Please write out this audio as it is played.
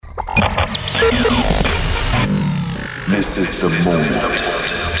This is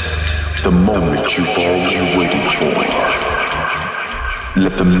the moment you've all been waiting for.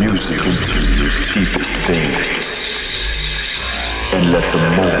 Let the music into your deepest veins, and let the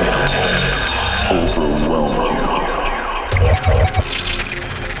moment overwhelm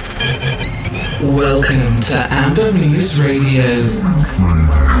you. Welcome to Amber Muse Radio.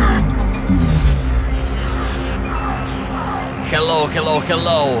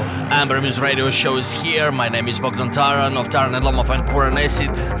 Hello. Amber Muse Radio show is here. My name is Bogdan Taran of Taran and Lomov and Kuran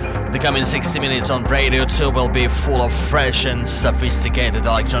Acid. The coming 60 minutes on Radio 2 will be full of fresh and sophisticated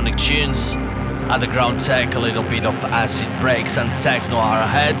electronic tunes, underground tech, a little bit of acid breaks and techno are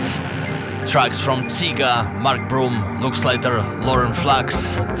ahead. Tracks from Tiga, Mark Broom, Luke Slater, Lauren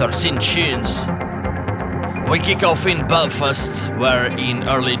Flux, 13 tunes. We kick off in Belfast, where in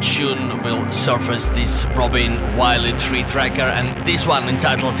early June will surface this Robin Wiley 3-tracker, and this one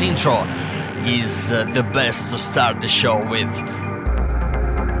entitled Intro is the best to start the show with.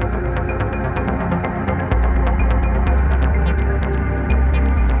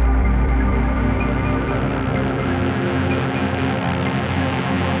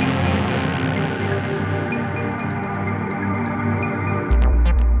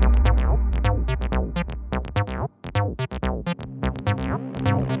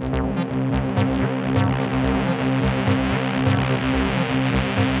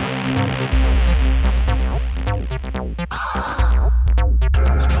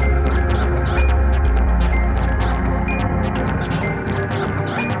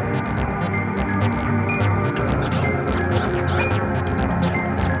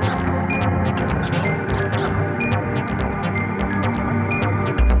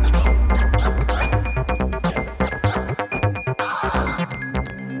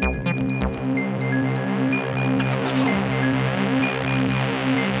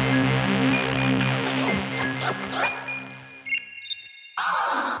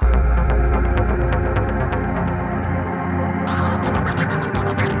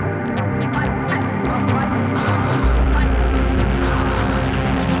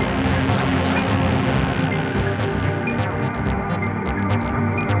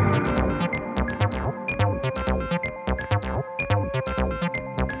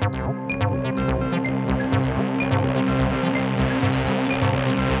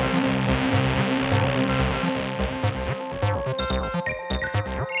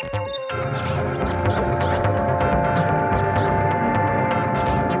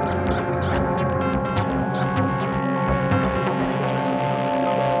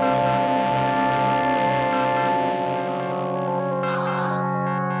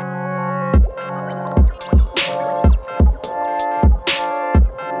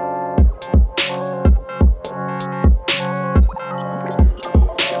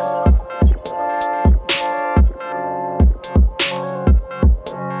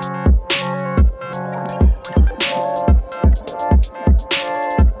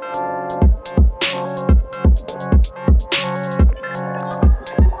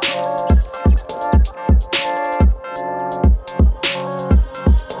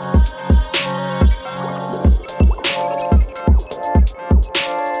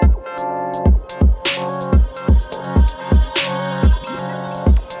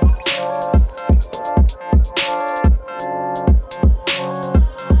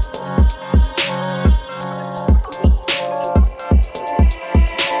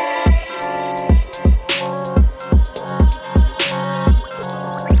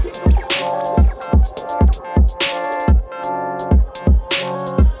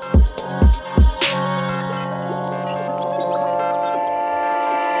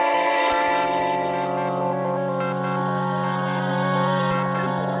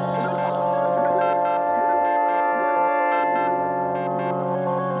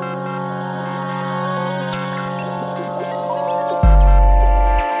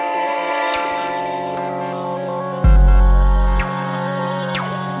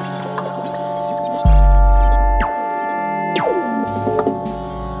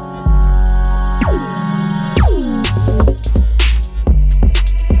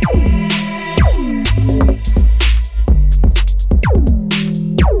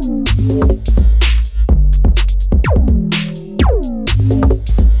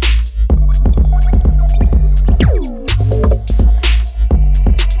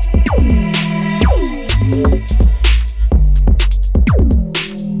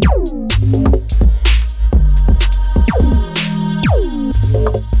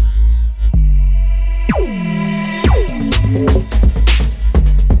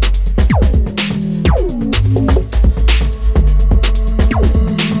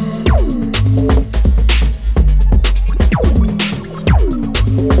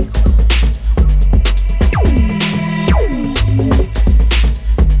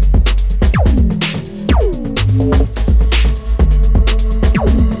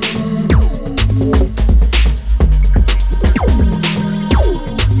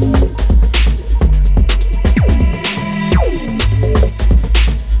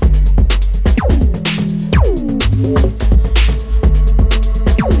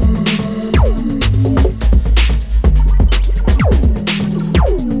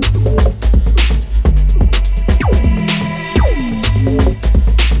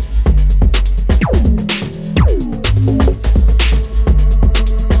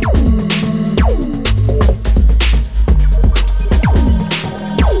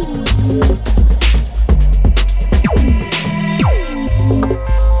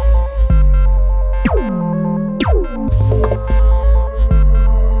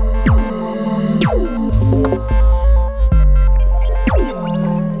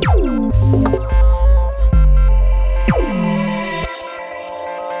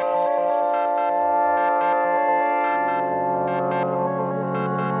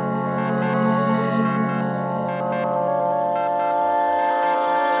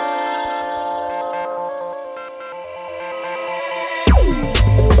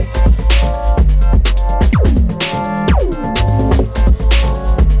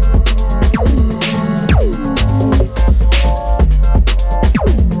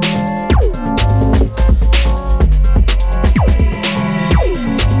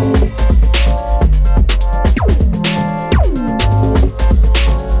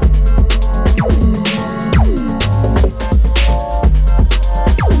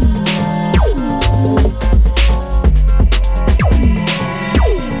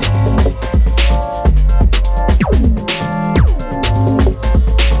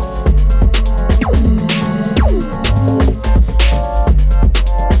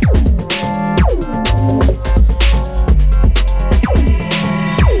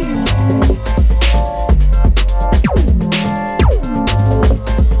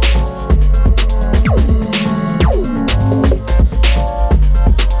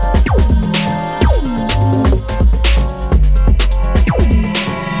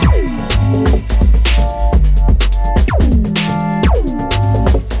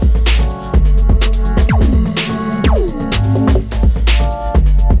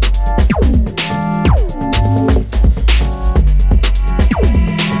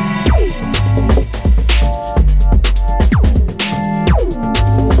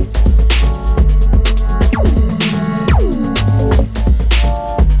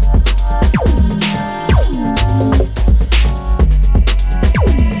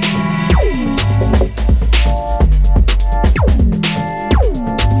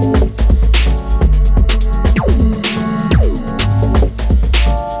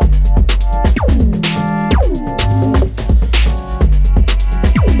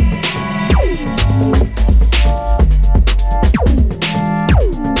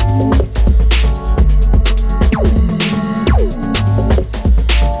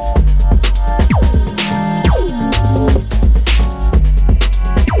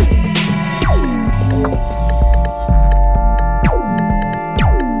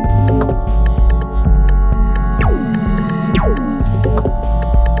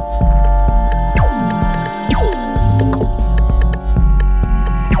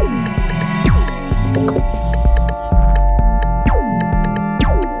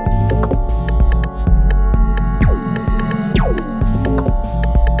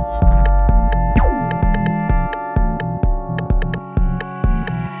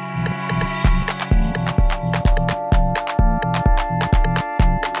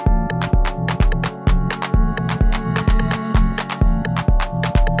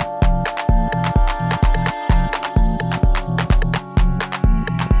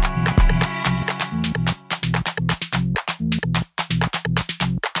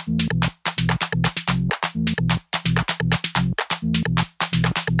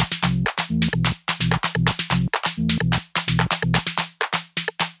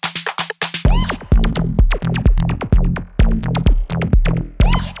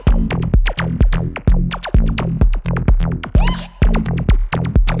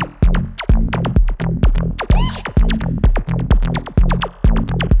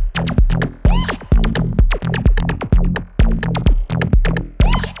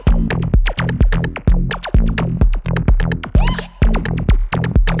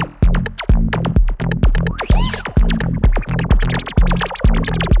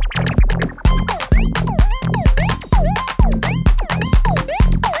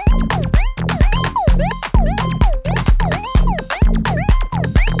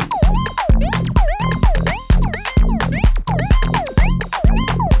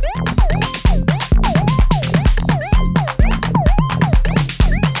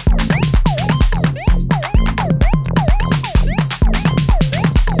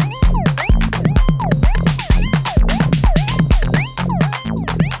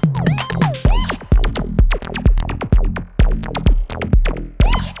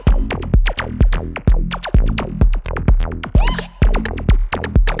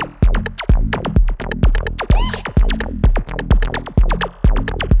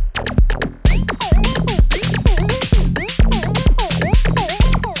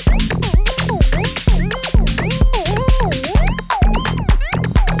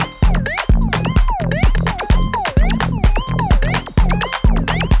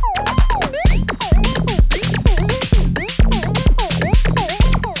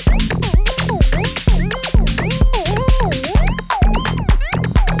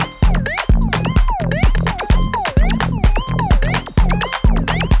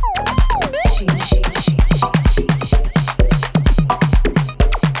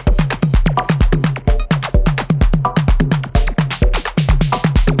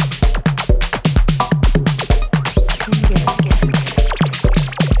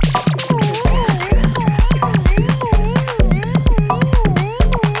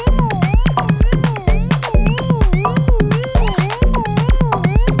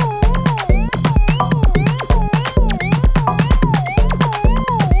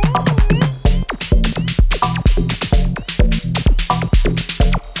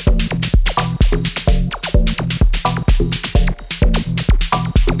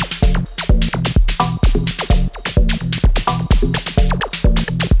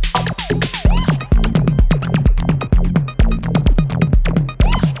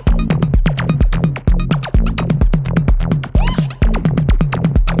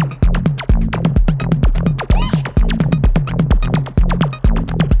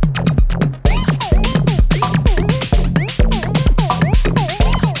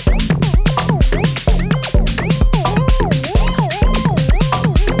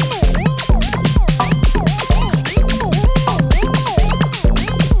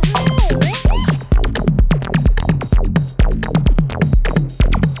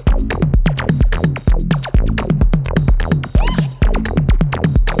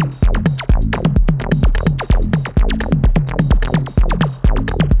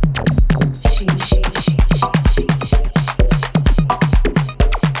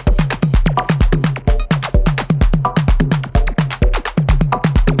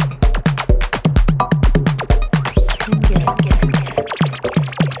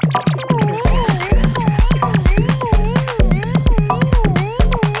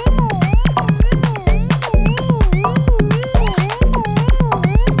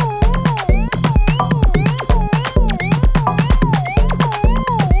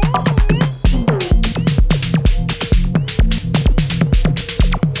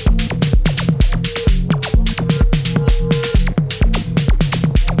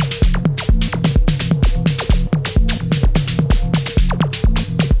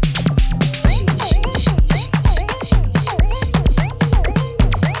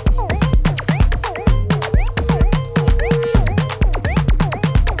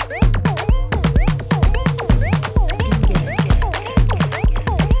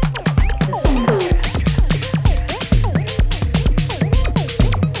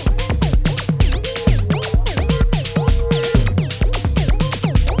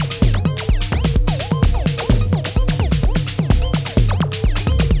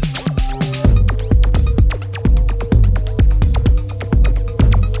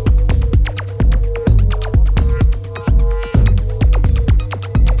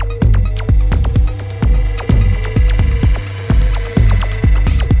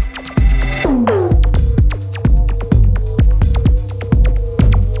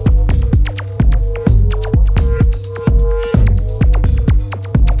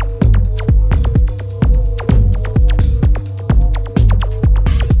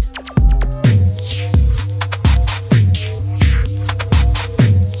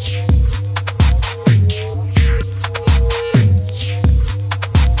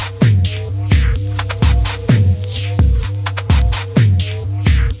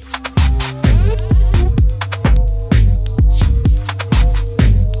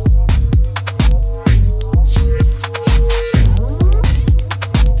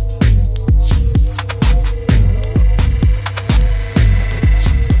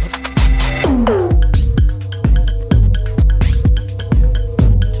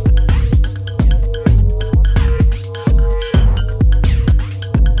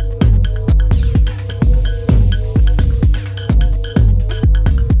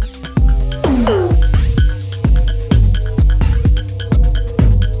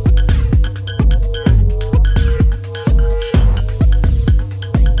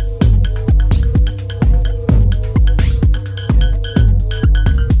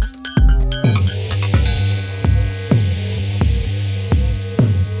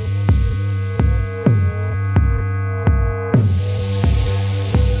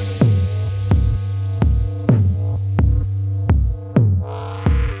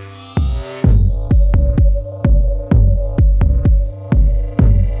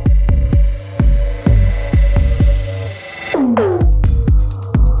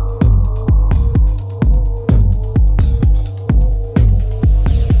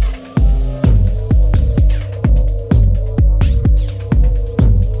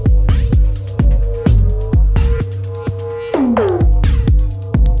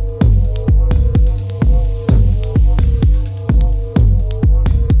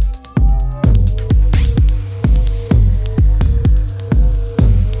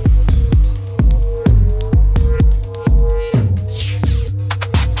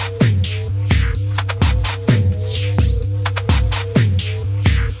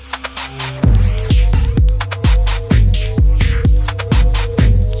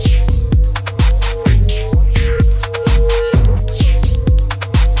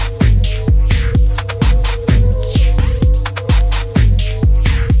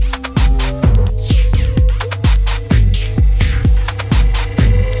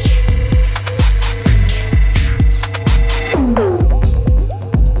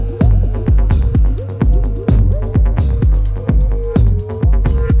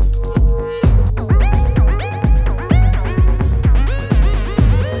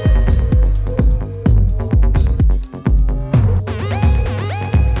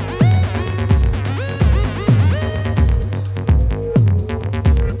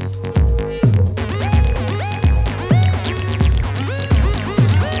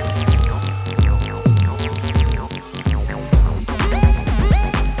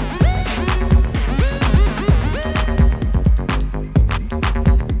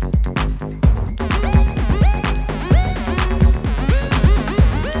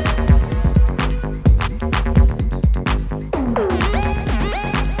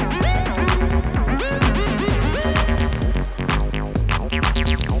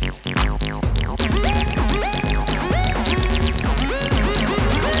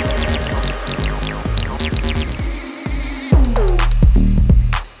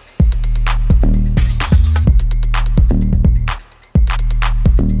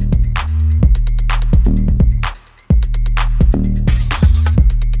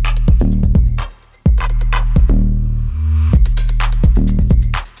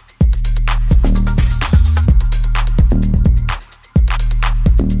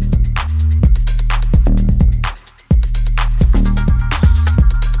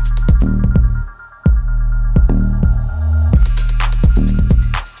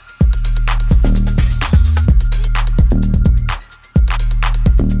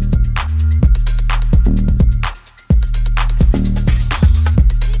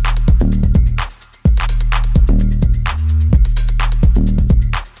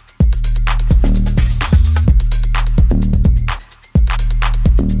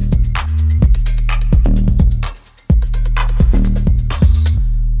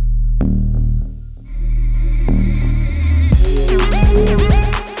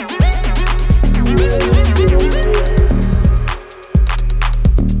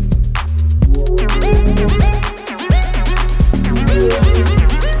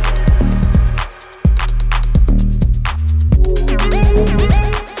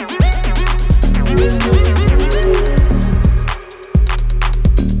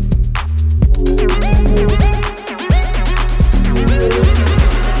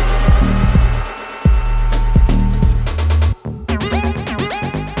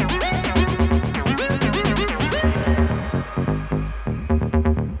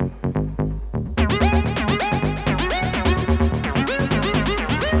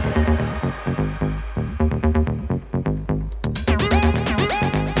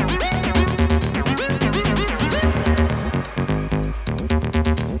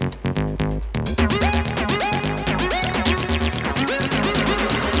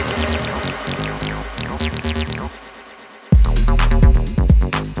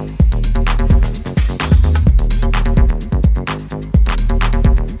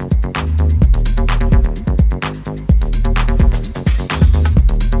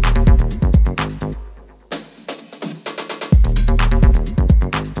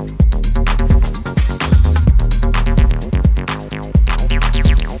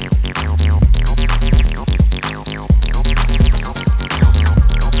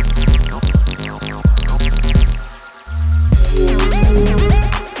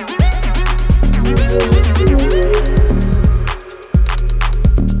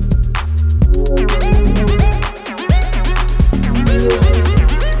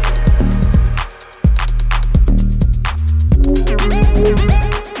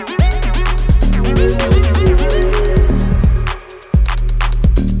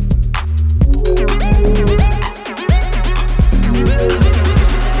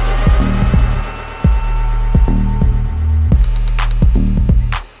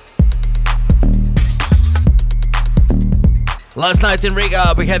 Last night in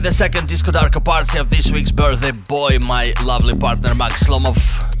Riga, we had the second Disco Darko party of this week's birthday boy, my lovely partner Max Lomov,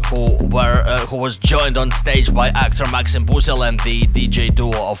 who was joined on stage by actor Maxim Puzel and the DJ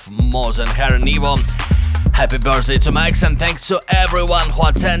duo of Moz and Heron Evo. Happy birthday to Max, and thanks to everyone who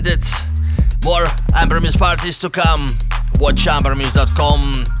attended. More Ambermuse parties to come. Watch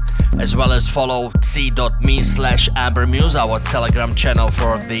ambermuse.com, as well as follow t.me/ambermuse, our Telegram channel,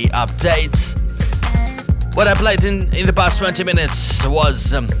 for the updates. What I played in the past 20 minutes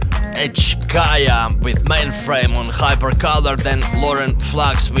was Edge Gaia with Mainframe on Hypercolor, then Lauren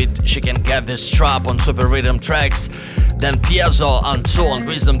Flux with She Can Get This Trap on Super Rhythm Tracks, then Piezo on 2 on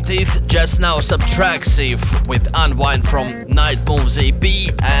Wisdom Teeth, just now Subtraxive with Unwind from Night Moves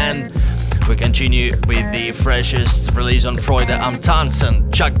EP, and we continue with the freshest release on Freude am Tanzen,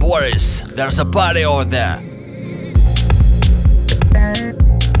 Chuck Boris, There's a Party Over There.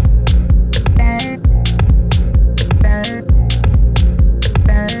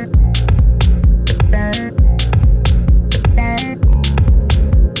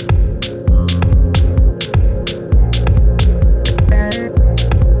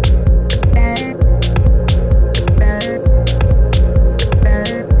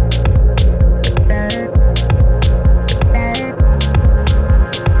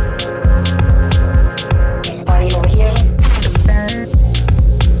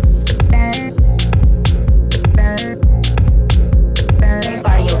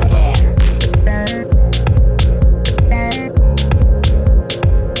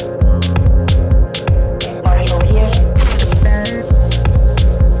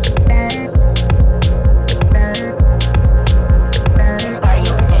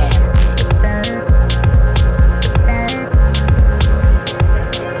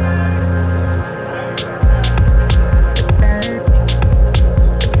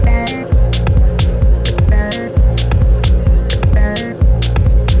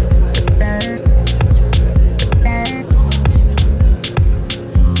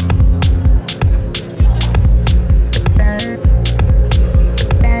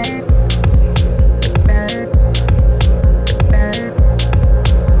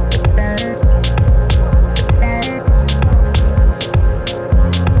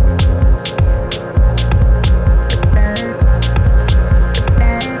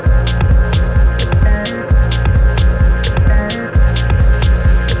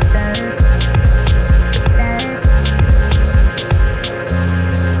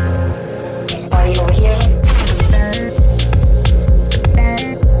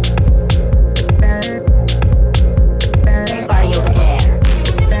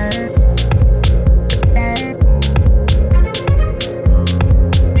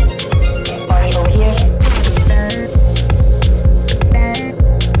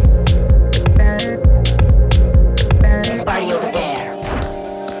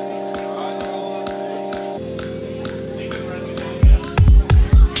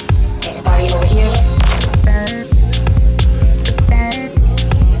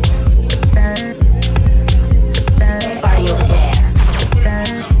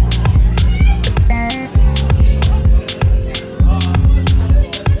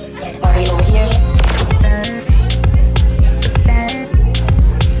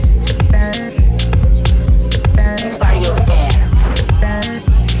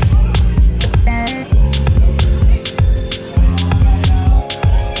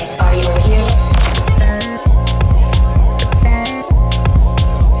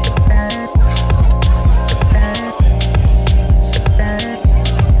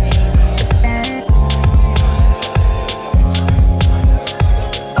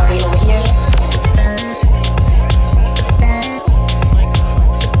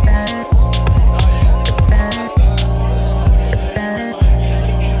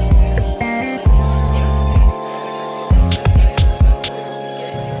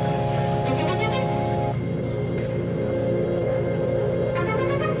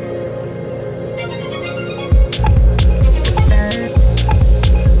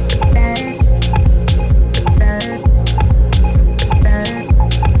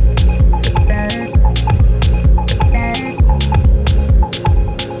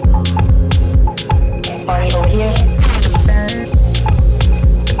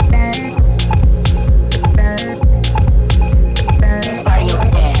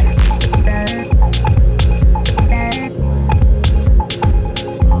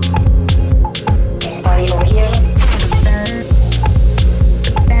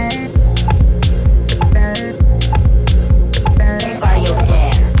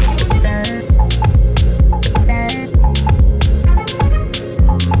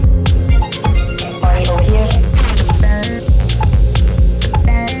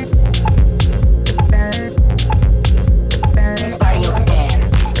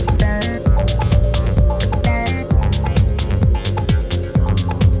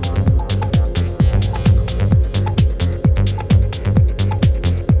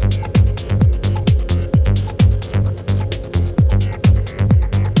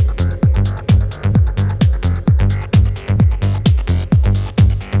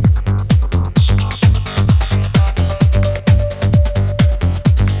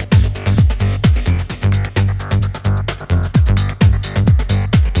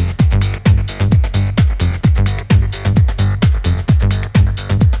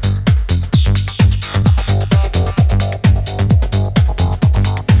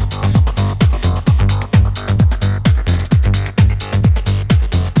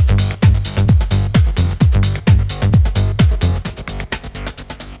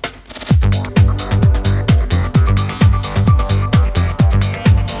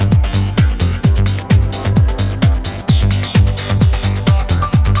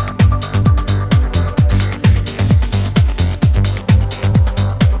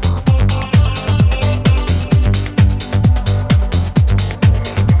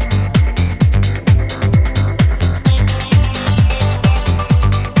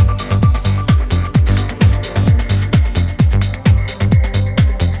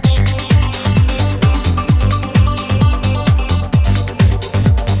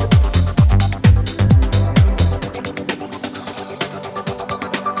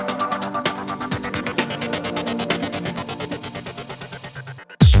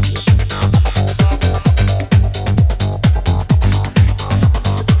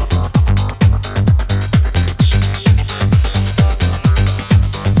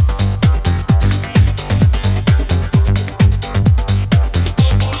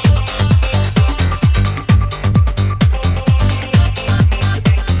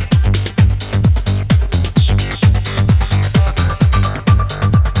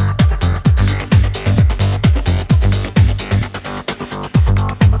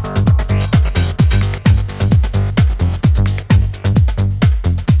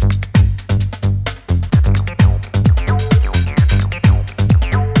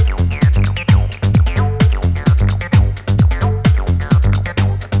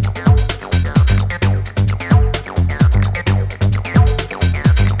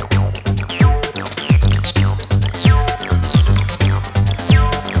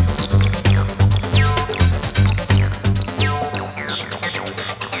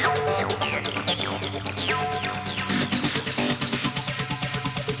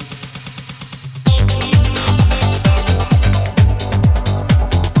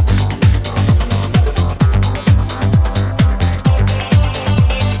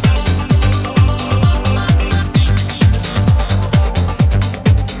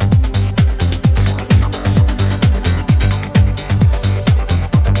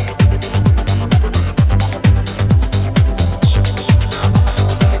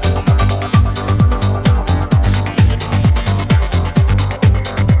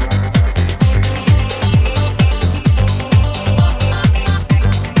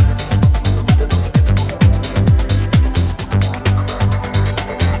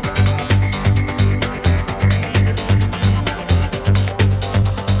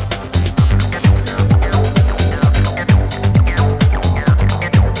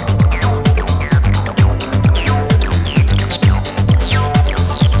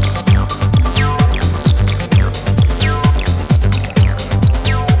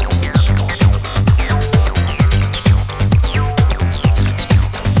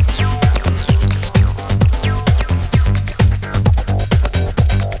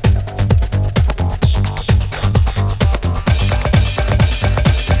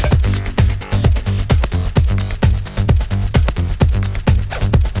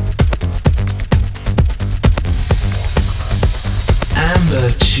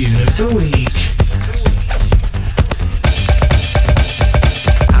 Tune of the Week.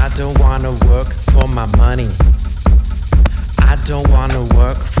 I don't wanna work for my money. I don't wanna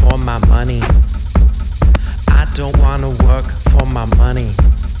work for my money. I don't wanna work for my money.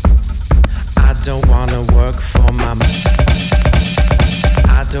 I don't wanna work for my money.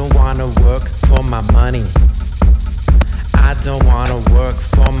 I don't wanna work for my money. I don't wanna work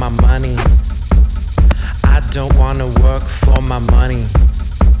for my money. I don't wanna work for my money.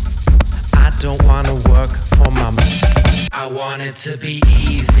 I don't wanna work for my money. I want it to be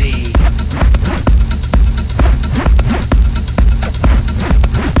easy.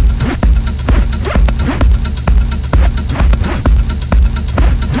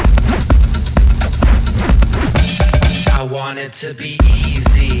 I want it to be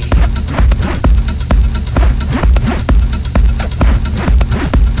easy.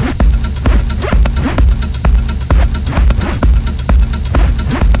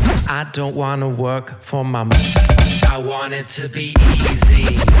 I don't wanna work for my money. I want it to be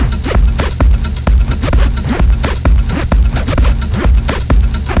easy.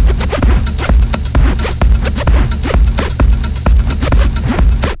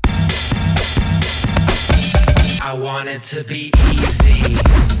 I want it to be easy.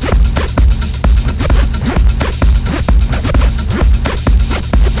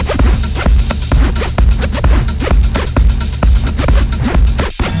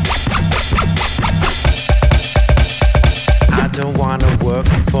 I don't wanna work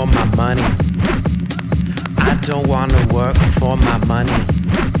for my money. I don't wanna work for my money.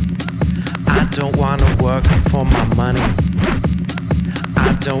 I don't wanna work for my money.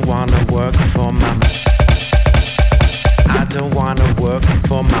 I don't wanna work for my money. I don't wanna work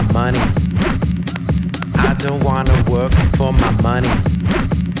for my money. I don't wanna work for my money.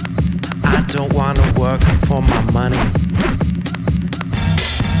 I don't wanna work for my money.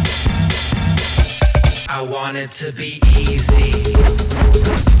 I want it to be easy.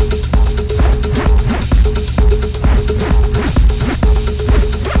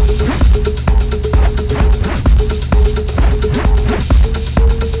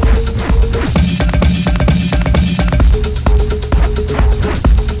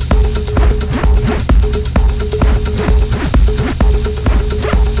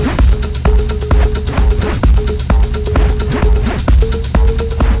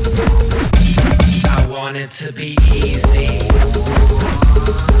 To be easy.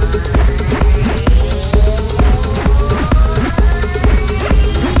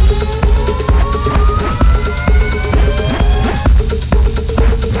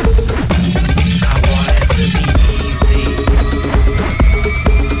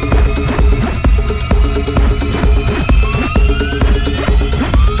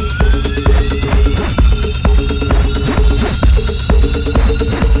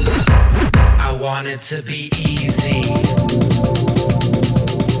 To be easy.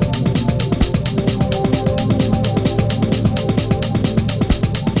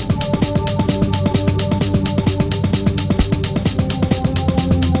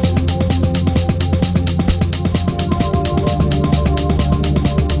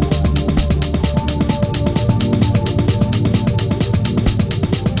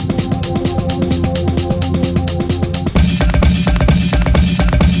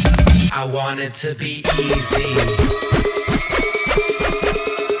 I want it to be easy.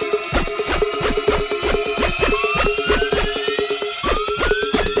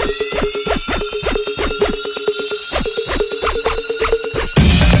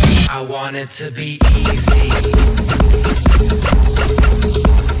 I want it to be easy.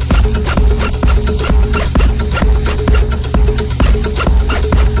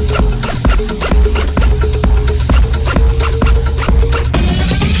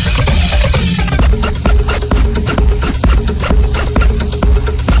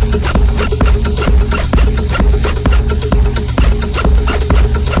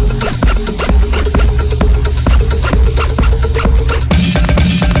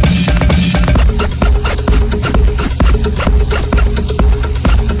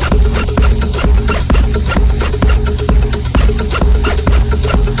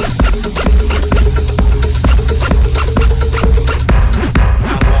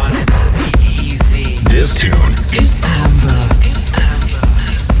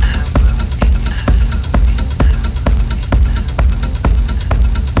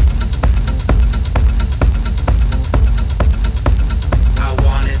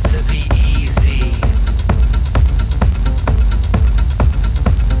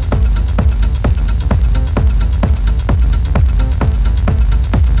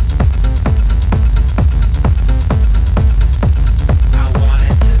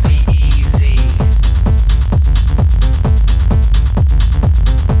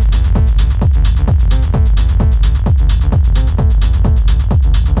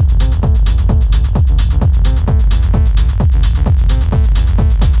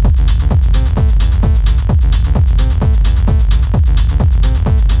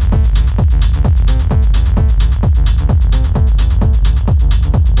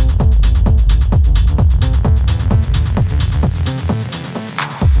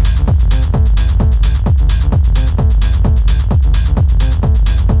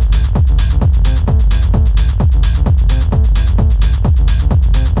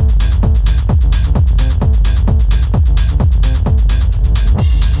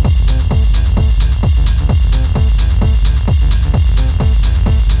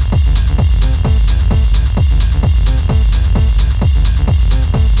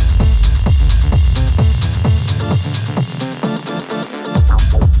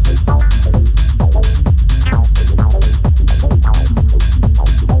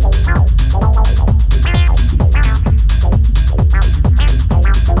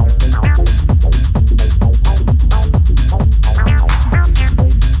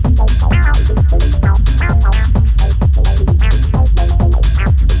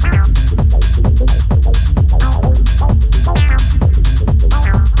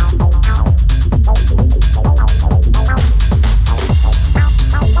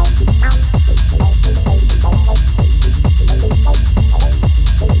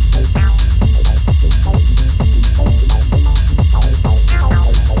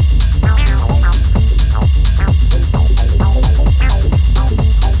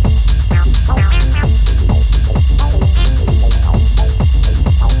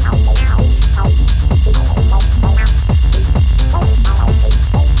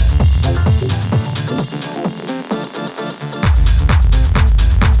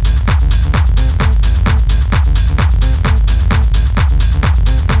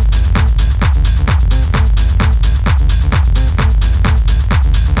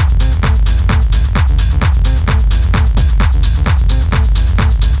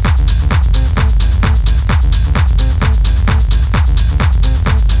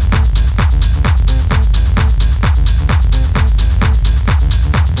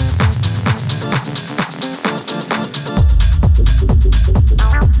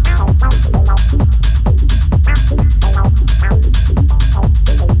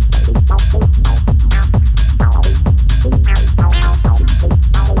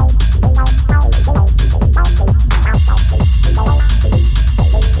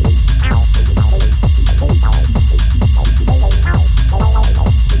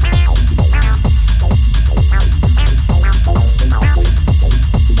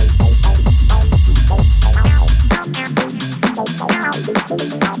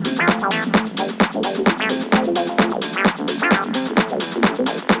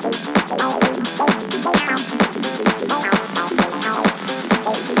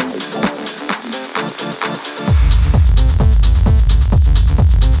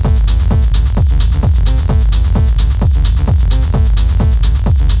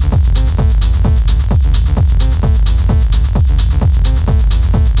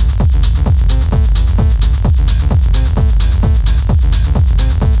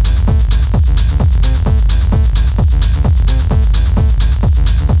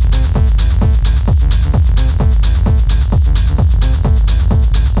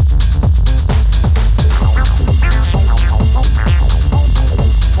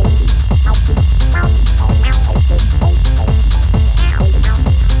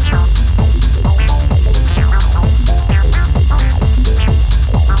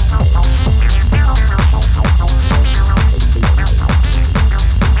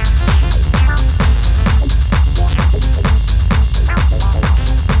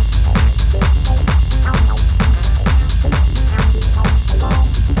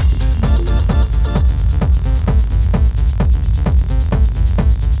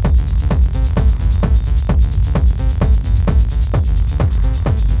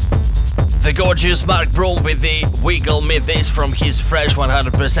 Juice Mark Broom with the Wiggle Me This from his fresh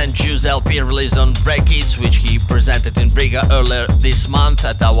 100% Juice LP released on Records, which he presented in Riga earlier this month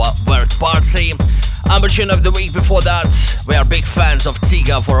at our work party. Amber tune of the week before that, we are big fans of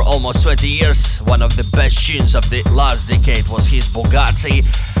Tiga for almost 20 years. One of the best tunes of the last decade was his Bugatti,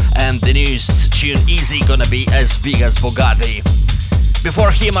 and the newest tune Easy gonna be as big as Bugatti.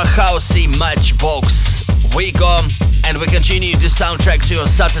 Before him a housey Matchbox, Wigo, and we continue the soundtrack to your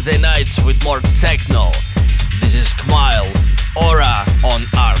Saturday night with more techno. This is Kmile, Aura on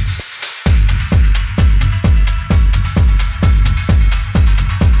Arts.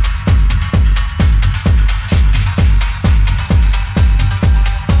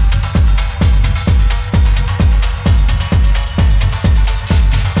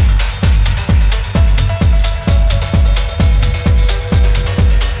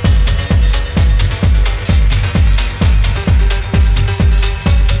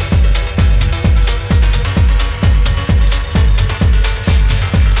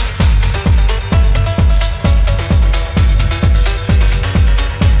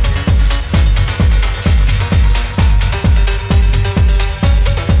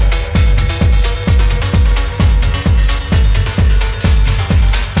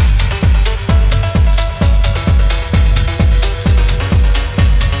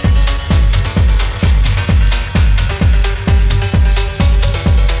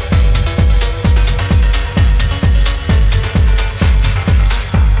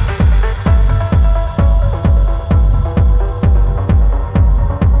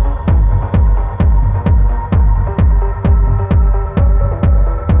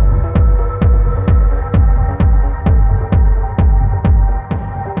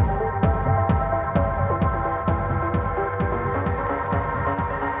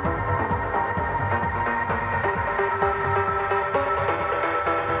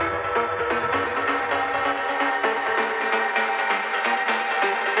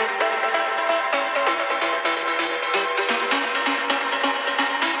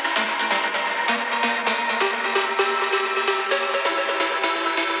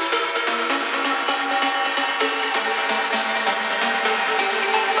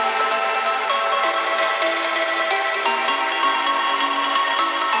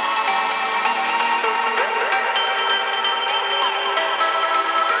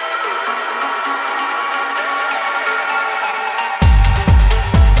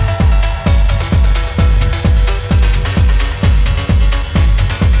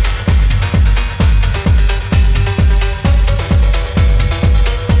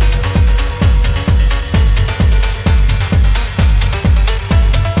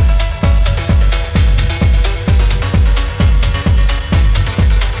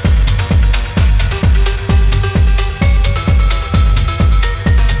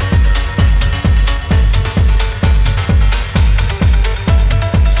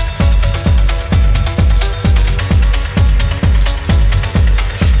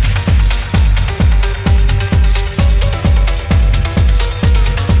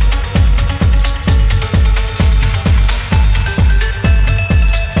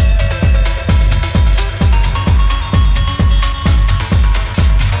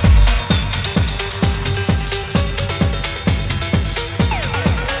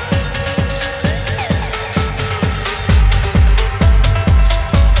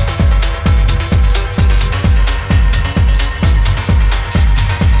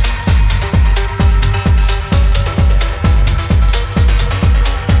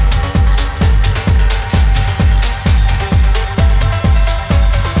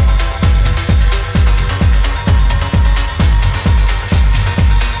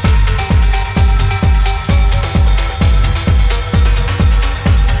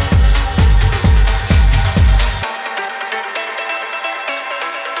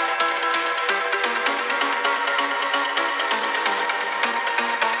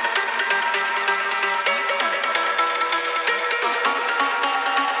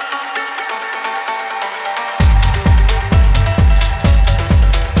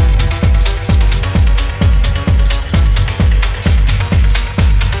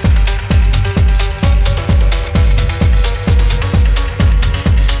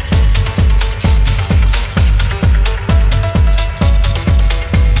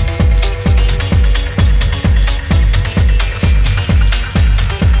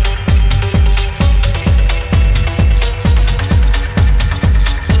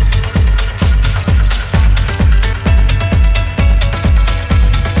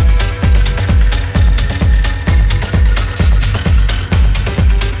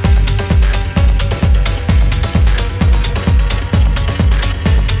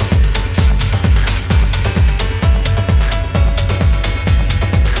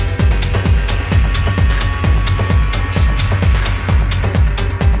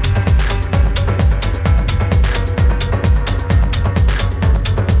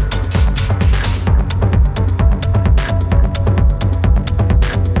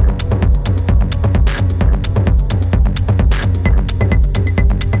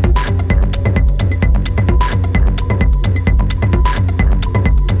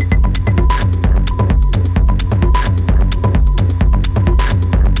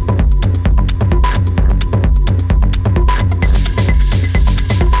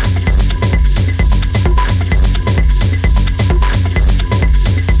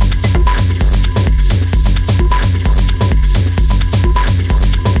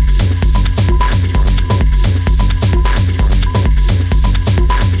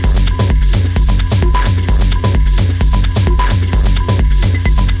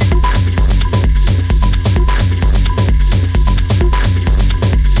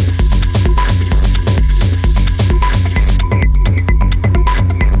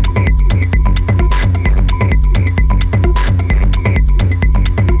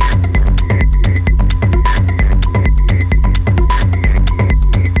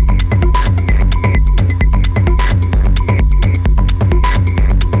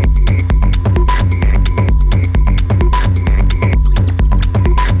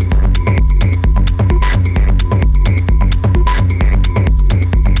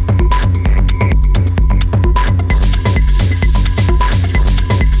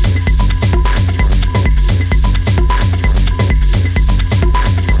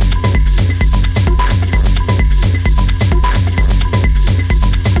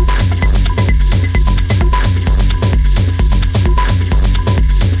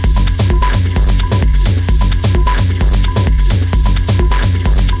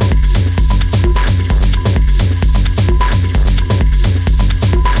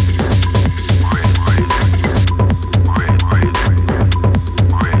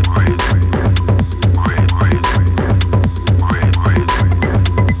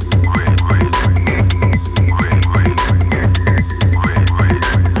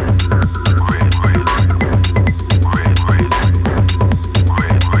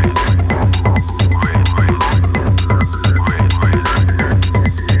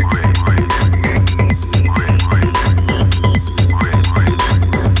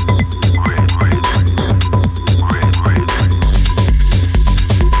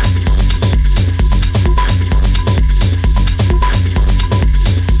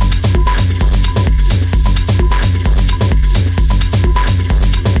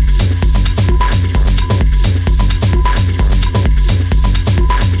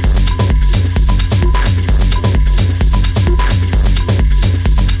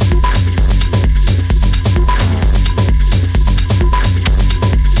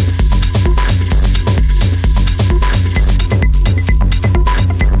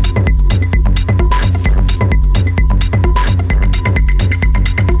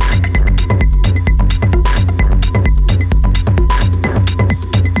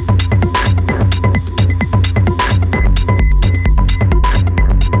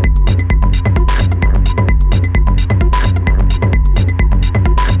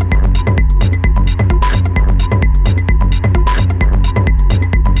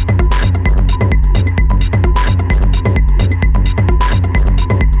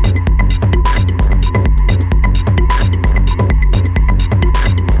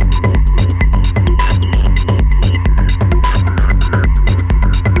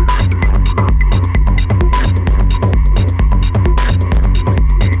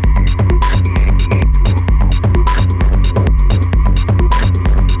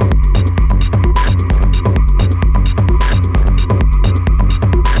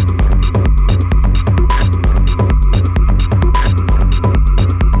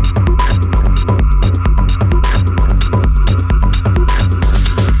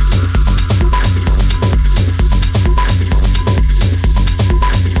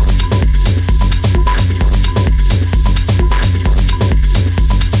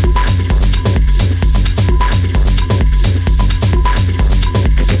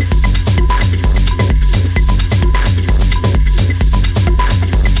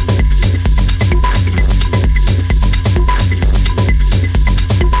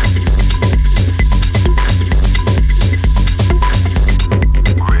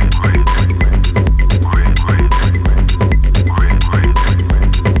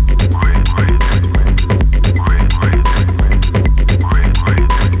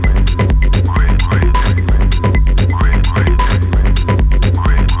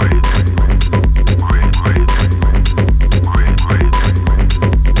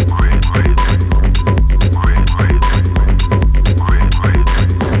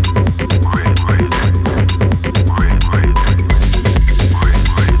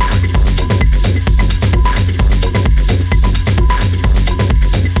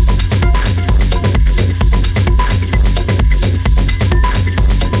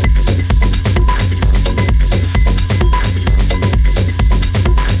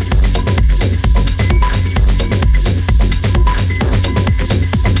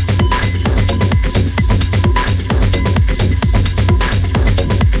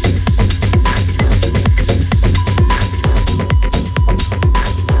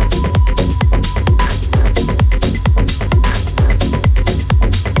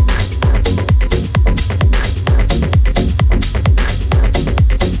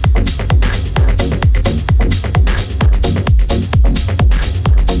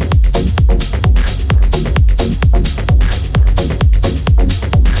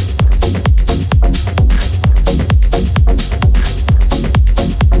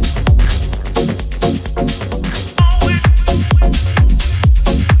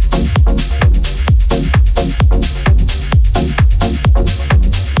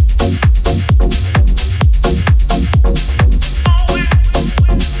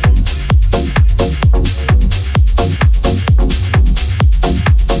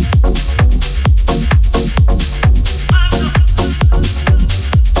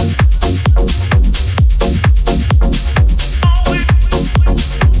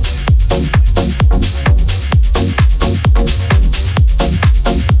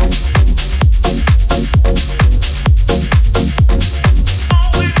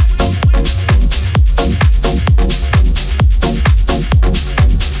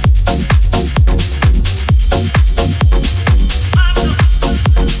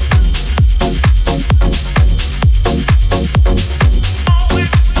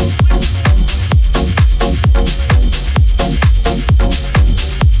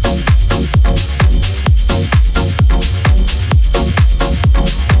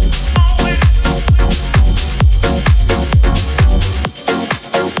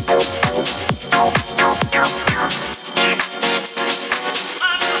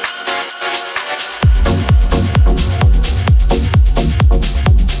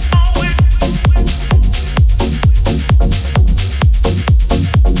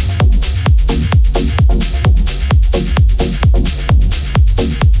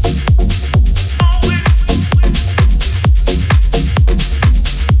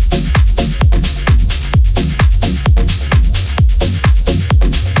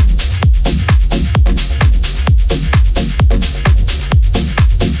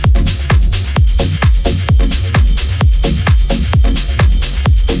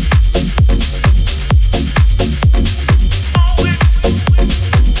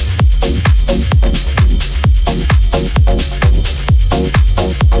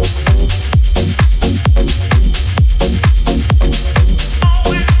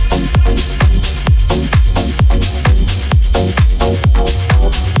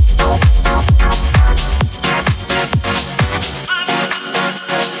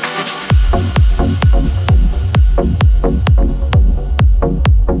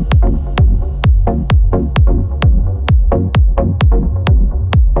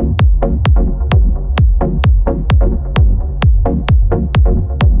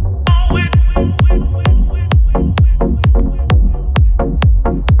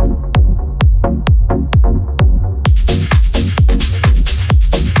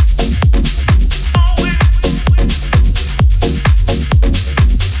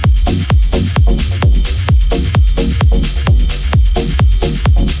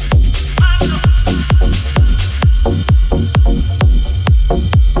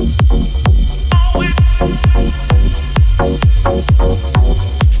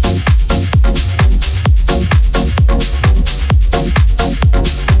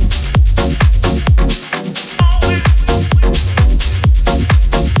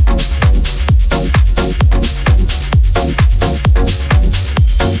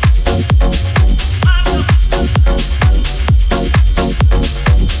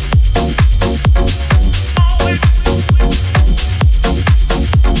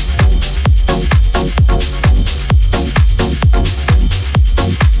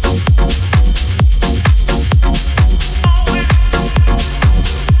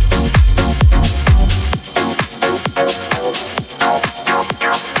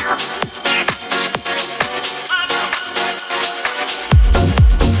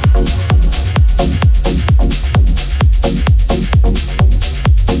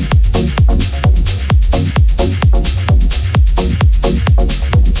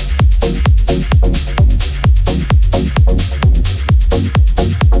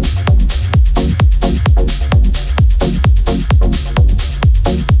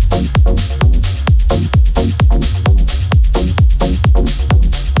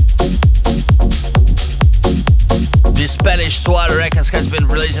 Spanish Suara Records has been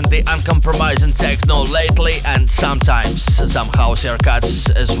releasing the uncompromising techno lately, and sometimes some house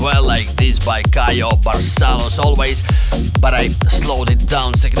haircuts as well, like this by Caio Barsalos always, but I slowed it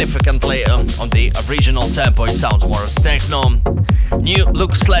down significantly on the original tempo. It sounds more as techno. New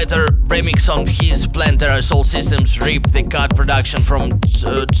Luke Slater remix on his Planetary Soul Systems Rip the Cut production from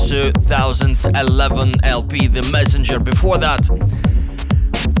 2011 LP The Messenger. Before that,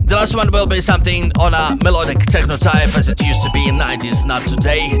 the last one will be something on a melodic techno type as it used to be in 90s, not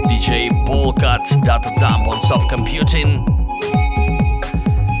today. DJ Ballcut, Data Dump on Soft Computing.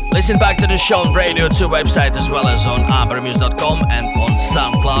 Listen back to the show on Radio 2 website as well as on ambermuse.com and on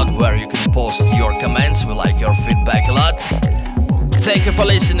SoundCloud, where you can post your comments. We like your feedback a lot. Thank you for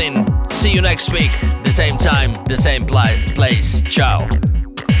listening. See you next week, the same time, the same place. Ciao.